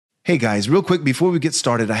Hey guys, real quick before we get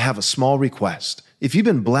started, I have a small request. If you've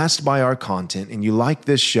been blessed by our content and you like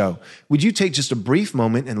this show, would you take just a brief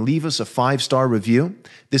moment and leave us a 5-star review?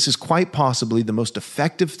 This is quite possibly the most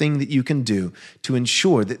effective thing that you can do to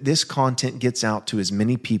ensure that this content gets out to as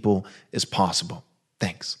many people as possible.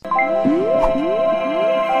 Thanks.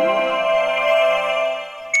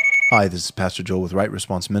 Hi, this is Pastor Joel with Right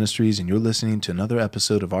Response Ministries, and you're listening to another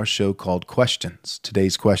episode of our show called Questions.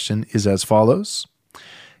 Today's question is as follows.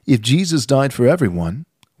 If Jesus died for everyone,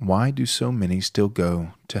 why do so many still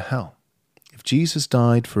go to hell? If Jesus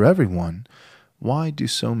died for everyone, why do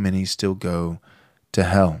so many still go to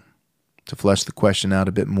hell? To flesh the question out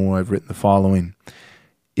a bit more, I've written the following.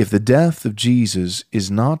 If the death of Jesus is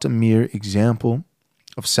not a mere example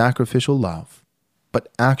of sacrificial love, but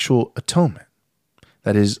actual atonement,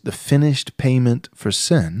 that is, the finished payment for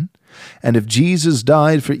sin, and if Jesus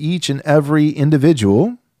died for each and every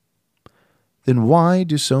individual, then why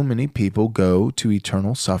do so many people go to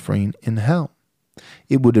eternal suffering in hell?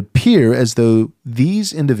 It would appear as though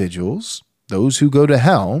these individuals, those who go to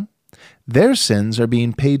hell, their sins are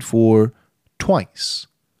being paid for twice.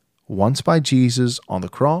 Once by Jesus on the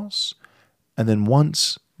cross, and then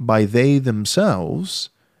once by they themselves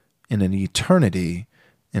in an eternity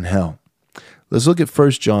in hell. Let's look at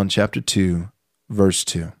 1 John chapter 2, verse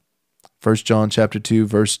 2. 1 John chapter 2,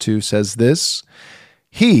 verse 2 says this,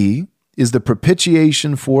 He is the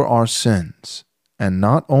propitiation for our sins, and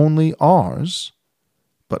not only ours,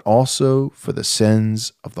 but also for the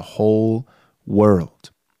sins of the whole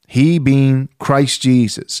world. He being Christ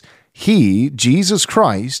Jesus. He, Jesus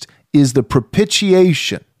Christ, is the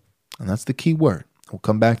propitiation. And that's the key word. We'll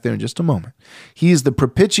come back there in just a moment. He is the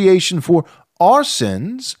propitiation for our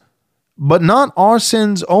sins, but not our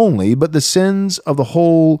sins only, but the sins of the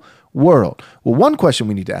whole world. Well, one question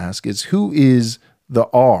we need to ask is, who is the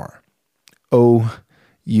R?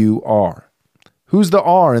 O-U-R. Who's the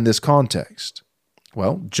R in this context?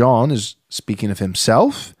 Well, John is speaking of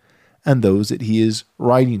himself and those that he is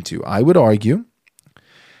writing to. I would argue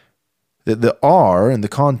that the R in the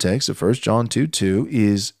context of 1 John 2:2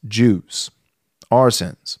 is Jews, our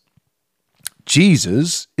sins.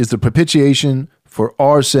 Jesus is the propitiation for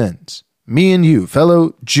our sins. Me and you,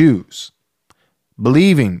 fellow Jews,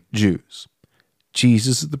 believing Jews.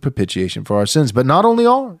 Jesus is the propitiation for our sins, but not only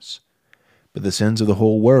ours, but the sins of the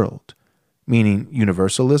whole world, meaning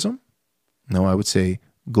universalism? No, I would say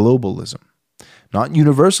globalism. Not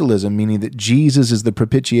universalism, meaning that Jesus is the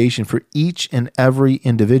propitiation for each and every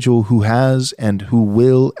individual who has and who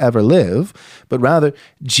will ever live, but rather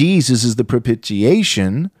Jesus is the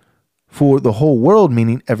propitiation for the whole world,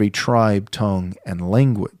 meaning every tribe, tongue, and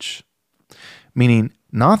language. Meaning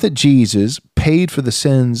not that Jesus paid for the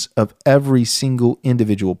sins of every single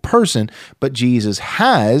individual person, but Jesus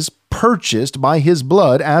has purchased by his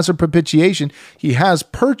blood as a propitiation. He has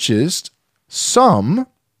purchased some,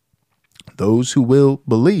 those who will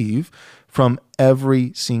believe, from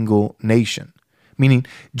every single nation. Meaning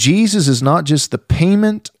Jesus is not just the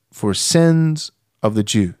payment for sins of the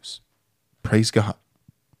Jews. Praise God.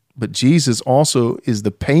 But Jesus also is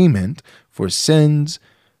the payment for sins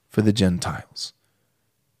for the Gentiles.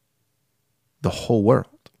 The whole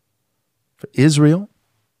world. For Israel,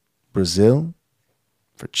 Brazil,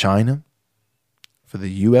 for China, for the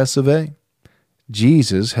US of A.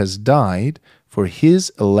 Jesus has died for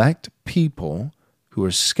his elect people who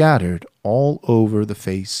are scattered all over the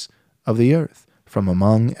face of the earth, from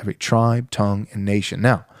among every tribe, tongue, and nation.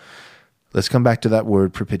 Now, let's come back to that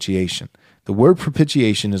word propitiation. The word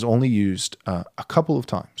propitiation is only used a couple of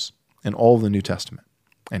times in all of the New Testament.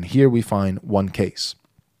 And here we find one case.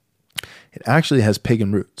 It actually has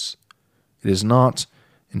pagan roots. It is not,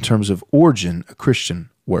 in terms of origin, a Christian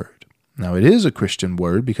word. Now, it is a Christian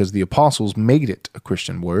word because the apostles made it a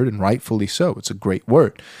Christian word, and rightfully so. It's a great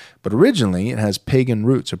word. But originally, it has pagan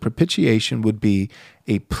roots. A propitiation would be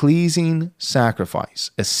a pleasing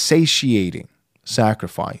sacrifice, a satiating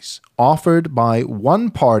sacrifice offered by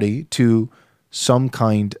one party to some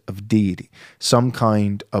kind of deity, some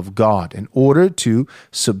kind of God, in order to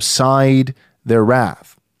subside their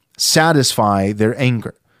wrath, satisfy their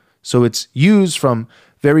anger. So it's used from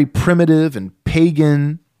very primitive and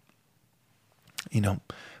pagan,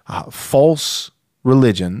 false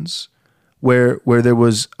religions where there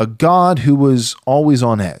was a God who was always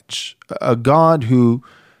on edge, a God who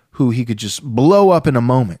he could just blow up in a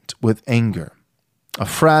moment with anger, a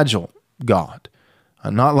fragile God,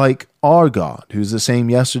 not like our God, who's the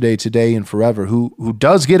same yesterday, today, and forever, who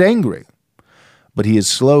does get angry, but he is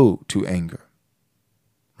slow to anger,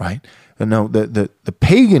 right? And no, the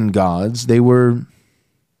pagan gods, they were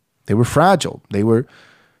fragile, they were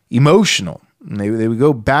emotional, They would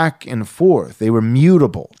go back and forth. They were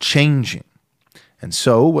mutable, changing. And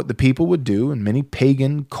so what the people would do in many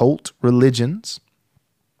pagan cult religions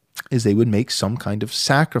is they would make some kind of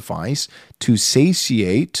sacrifice to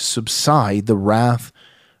satiate, to subside the wrath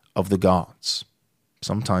of the gods.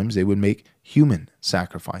 Sometimes they would make human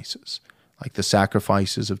sacrifices, like the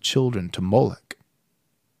sacrifices of children to Moloch.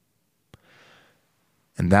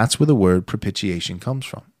 And that's where the word propitiation comes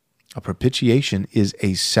from. A propitiation is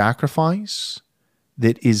a sacrifice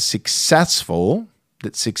that is successful,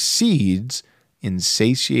 that succeeds in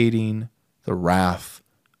satiating the wrath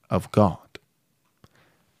of God.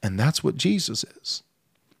 And that's what Jesus is.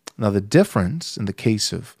 Now, the difference in the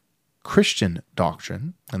case of Christian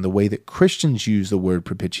doctrine and the way that Christians use the word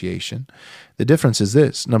propitiation, the difference is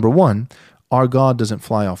this. Number one, our God doesn't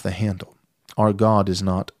fly off the handle. Our God is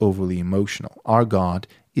not overly emotional. Our God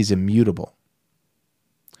is immutable.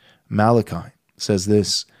 Malachi says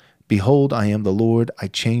this, "Behold, I am the Lord, I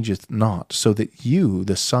changeth not, so that you,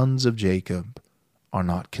 the sons of Jacob, are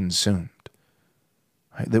not consumed."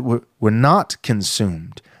 Right? That we're not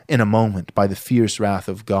consumed in a moment by the fierce wrath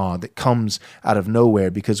of God that comes out of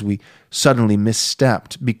nowhere because we suddenly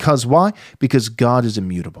misstepped. Because why? Because God is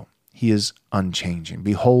immutable. He is unchanging.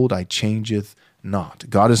 "Behold, I changeth not."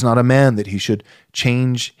 God is not a man that he should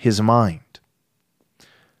change his mind.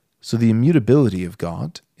 So the immutability of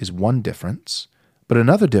God is one difference. But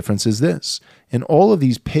another difference is this. In all of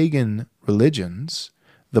these pagan religions,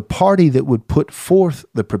 the party that would put forth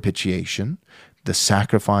the propitiation, the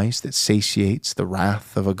sacrifice that satiates the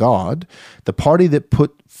wrath of a god, the party that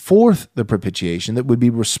put forth the propitiation, that would be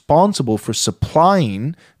responsible for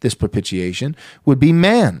supplying this propitiation, would be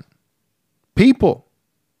man, people,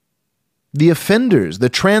 the offenders, the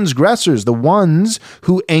transgressors, the ones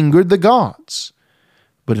who angered the gods.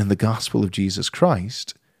 But in the gospel of Jesus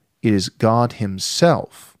Christ, it is God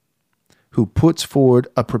himself who puts forward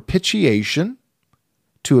a propitiation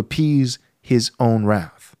to appease his own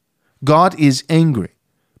wrath. God is angry,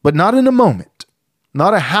 but not in a moment,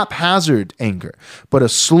 not a haphazard anger, but a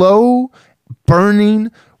slow, burning,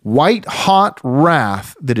 white-hot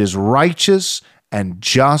wrath that is righteous and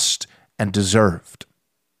just and deserved.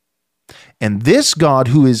 And this God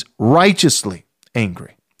who is righteously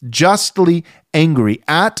angry, justly angry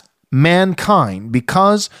at mankind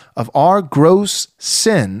because of our gross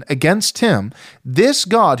sin against him, this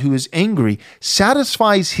God who is angry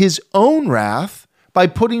satisfies his own wrath by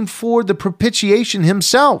putting forward the propitiation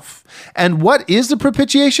himself. And what is the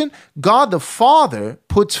propitiation? God the Father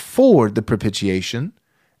puts forward the propitiation,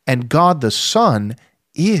 and God the Son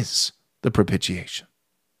is the propitiation.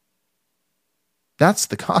 That's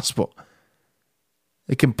the gospel.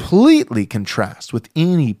 It completely contrasts with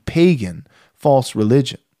any pagan false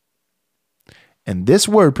religion. And this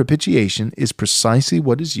word propitiation is precisely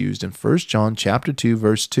what is used in 1 John chapter 2,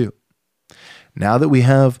 verse 2. Now that we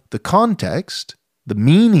have the context, the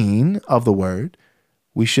meaning of the word,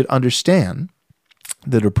 we should understand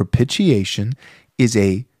that a propitiation is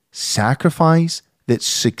a sacrifice that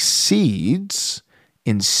succeeds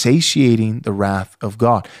in satiating the wrath of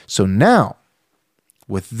God. So now,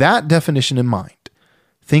 with that definition in mind,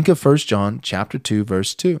 think of 1 John chapter 2,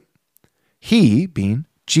 verse 2. He, being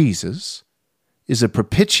Jesus, is a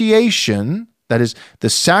propitiation, that is, the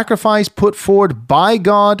sacrifice put forward by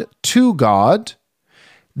God to God,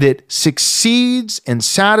 that succeeds in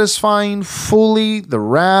satisfying fully the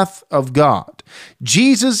wrath of God.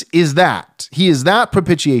 Jesus is that. He is that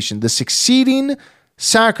propitiation, the succeeding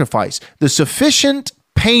sacrifice, the sufficient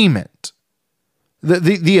payment,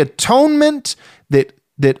 the atonement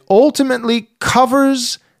that ultimately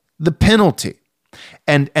covers the penalty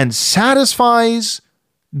and satisfies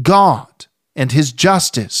God and his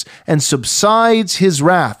justice and subsides his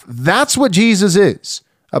wrath. That's what Jesus is,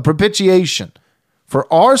 a propitiation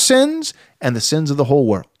for our sins and the sins of the whole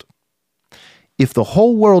world. If the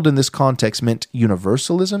whole world in this context meant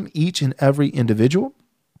universalism, each and every individual,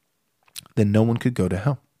 then no one could go to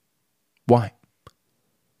hell. Why?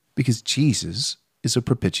 Because Jesus is a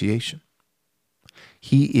propitiation.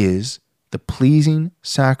 He is the pleasing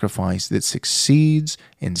sacrifice that succeeds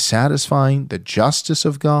in satisfying the justice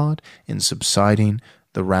of God, in subsiding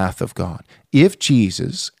the wrath of God. If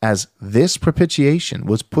Jesus, as this propitiation,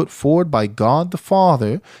 was put forward by God the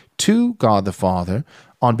Father to God the Father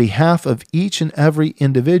on behalf of each and every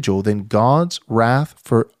individual, then God's wrath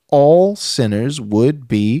for all sinners would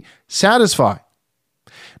be satisfied.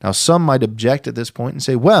 Now, some might object at this point and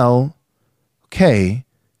say, well, okay,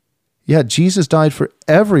 yeah, Jesus died for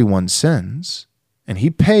everyone's sins, and he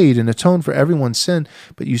paid and atoned for everyone's sin,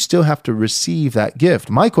 but you still have to receive that gift.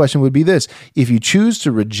 My question would be this: if you choose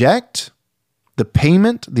to reject the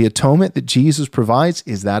payment, the atonement that Jesus provides,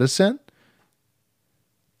 is that a sin?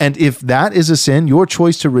 And if that is a sin, your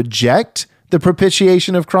choice to reject the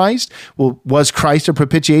propitiation of Christ, well, was Christ a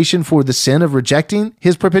propitiation for the sin of rejecting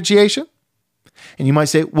his propitiation? And you might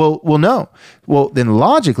say, well, no. Well, then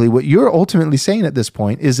logically, what you're ultimately saying at this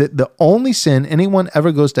point is that the only sin anyone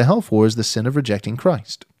ever goes to hell for is the sin of rejecting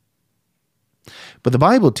Christ. But the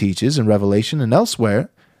Bible teaches in Revelation and elsewhere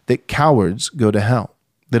that cowards go to hell,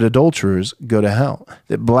 that adulterers go to hell,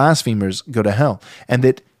 that blasphemers go to hell, and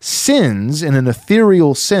that sins in an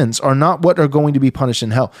ethereal sense are not what are going to be punished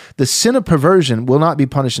in hell. The sin of perversion will not be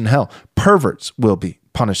punished in hell. Perverts will be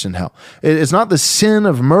punished in hell. It is not the sin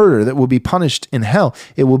of murder that will be punished in hell.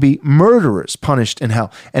 It will be murderers punished in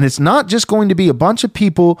hell. And it's not just going to be a bunch of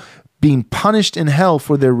people being punished in hell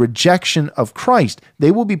for their rejection of Christ.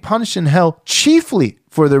 They will be punished in hell chiefly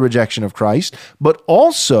for their rejection of Christ, but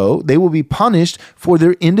also they will be punished for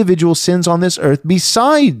their individual sins on this earth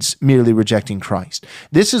besides merely rejecting Christ.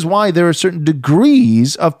 This is why there are certain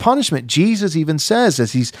degrees of punishment. Jesus even says,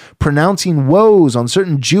 as he's pronouncing woes on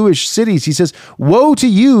certain Jewish cities, he says, woe to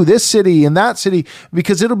you, this city and that city,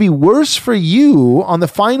 because it'll be worse for you on the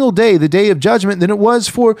final day, the day of judgment, than it was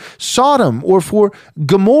for Sodom or for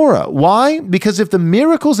Gomorrah. Why? Because if the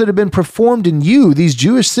miracles that have been performed in you, these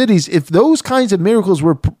Jewish cities, if those kinds of miracles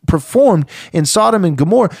were performed in Sodom and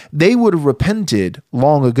Gomorrah, they would have repented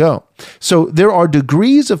long ago. So there are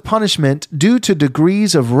degrees of punishment due to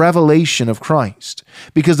degrees of revelation of Christ.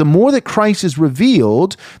 Because the more that Christ is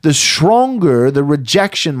revealed, the stronger the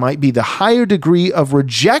rejection might be, the higher degree of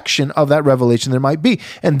rejection of that revelation there might be,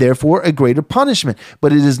 and therefore a greater punishment.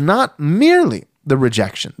 But it is not merely the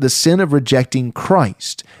rejection, the sin of rejecting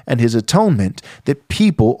Christ and his atonement that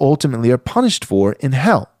people ultimately are punished for in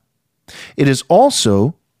hell. It is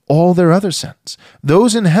also all their other sins.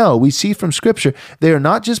 Those in hell, we see from Scripture, they are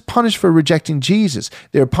not just punished for rejecting Jesus.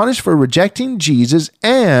 They are punished for rejecting Jesus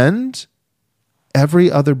and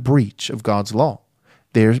every other breach of God's law.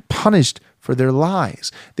 They are punished for their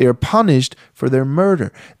lies. They are punished for their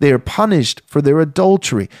murder. They are punished for their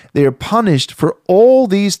adultery. They are punished for all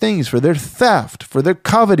these things, for their theft, for their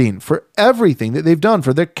coveting, for everything that they've done,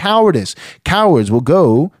 for their cowardice. Cowards will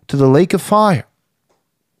go to the lake of fire.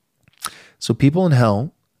 So people in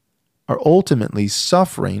hell are ultimately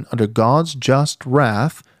suffering under God's just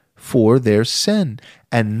wrath for their sin,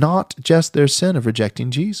 and not just their sin of rejecting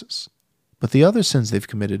Jesus, but the other sins they've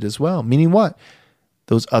committed as well. Meaning what?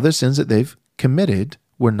 Those other sins that they've committed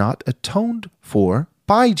were not atoned for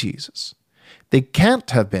by Jesus. They can't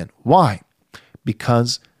have been. Why?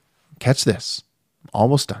 Because, catch this, I'm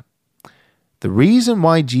almost done. The reason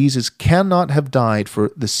why Jesus cannot have died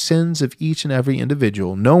for the sins of each and every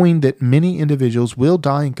individual, knowing that many individuals will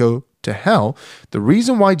die and go to hell, the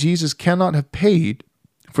reason why Jesus cannot have paid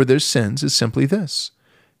for their sins is simply this: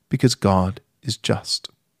 because God is just.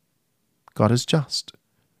 God is just.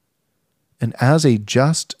 And as a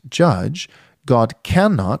just judge, God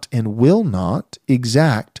cannot and will not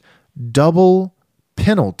exact double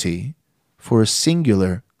penalty for a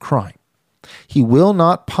singular crime. He will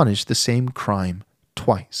not punish the same crime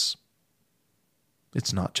twice.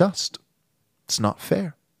 It's not just. It's not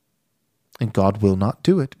fair. And God will not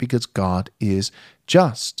do it because God is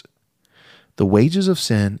just. The wages of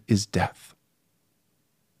sin is death.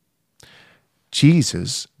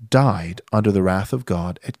 Jesus died under the wrath of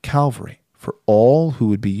God at Calvary for all who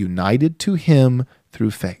would be united to him through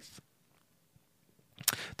faith.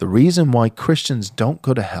 The reason why Christians don't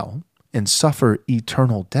go to hell and suffer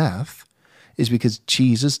eternal death is because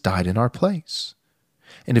Jesus died in our place.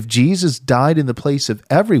 And if Jesus died in the place of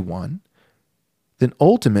everyone, then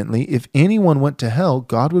ultimately, if anyone went to hell,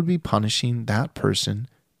 God would be punishing that person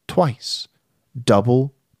twice.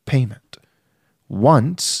 Double payment.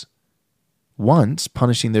 Once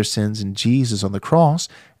punishing their sins in Jesus on the cross,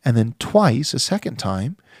 and then twice, a second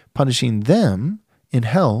time, punishing them in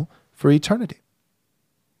hell for eternity.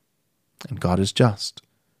 And God is just.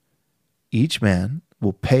 Each man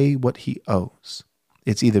will pay what he owes.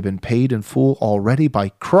 It's either been paid in full already by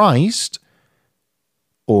Christ,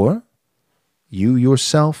 or you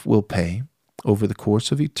yourself will pay over the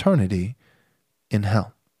course of eternity in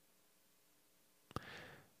hell.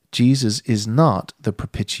 Jesus is not the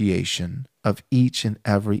propitiation of each and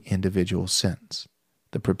every individual's sins.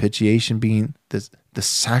 The propitiation being the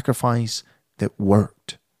sacrifice that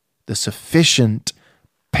worked, the sufficient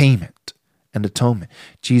payment and atonement.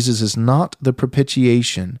 Jesus is not the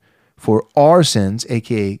propitiation for our sins,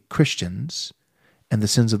 aka Christians, and the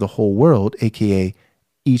sins of the whole world, aka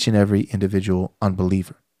each and every individual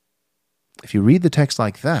unbeliever. If you read the text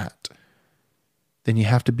like that, then you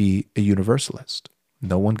have to be a universalist.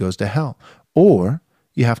 No one goes to hell. or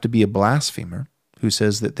you have to be a blasphemer who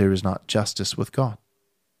says that there is not justice with God.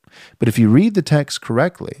 But if you read the text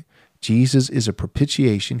correctly, Jesus is a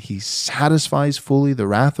propitiation. He satisfies fully the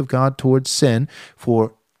wrath of God towards sin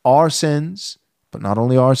for our sins, but not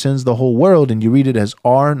only our sins, the whole world. And you read it as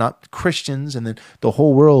our, not Christians, and then the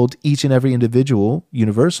whole world, each and every individual,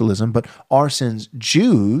 universalism, but our sins,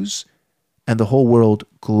 Jews, and the whole world,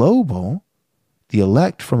 global, the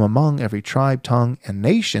elect from among every tribe, tongue, and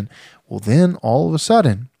nation. Well, then all of a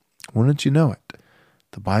sudden, wouldn't you know it,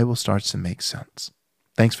 the Bible starts to make sense.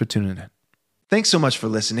 Thanks for tuning in. Thanks so much for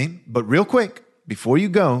listening. But real quick, before you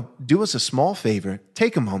go, do us a small favor,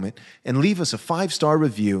 take a moment, and leave us a 5-star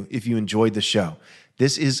review if you enjoyed the show.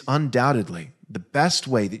 This is undoubtedly the best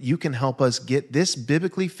way that you can help us get this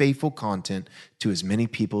biblically faithful content to as many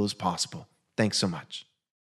people as possible. Thanks so much.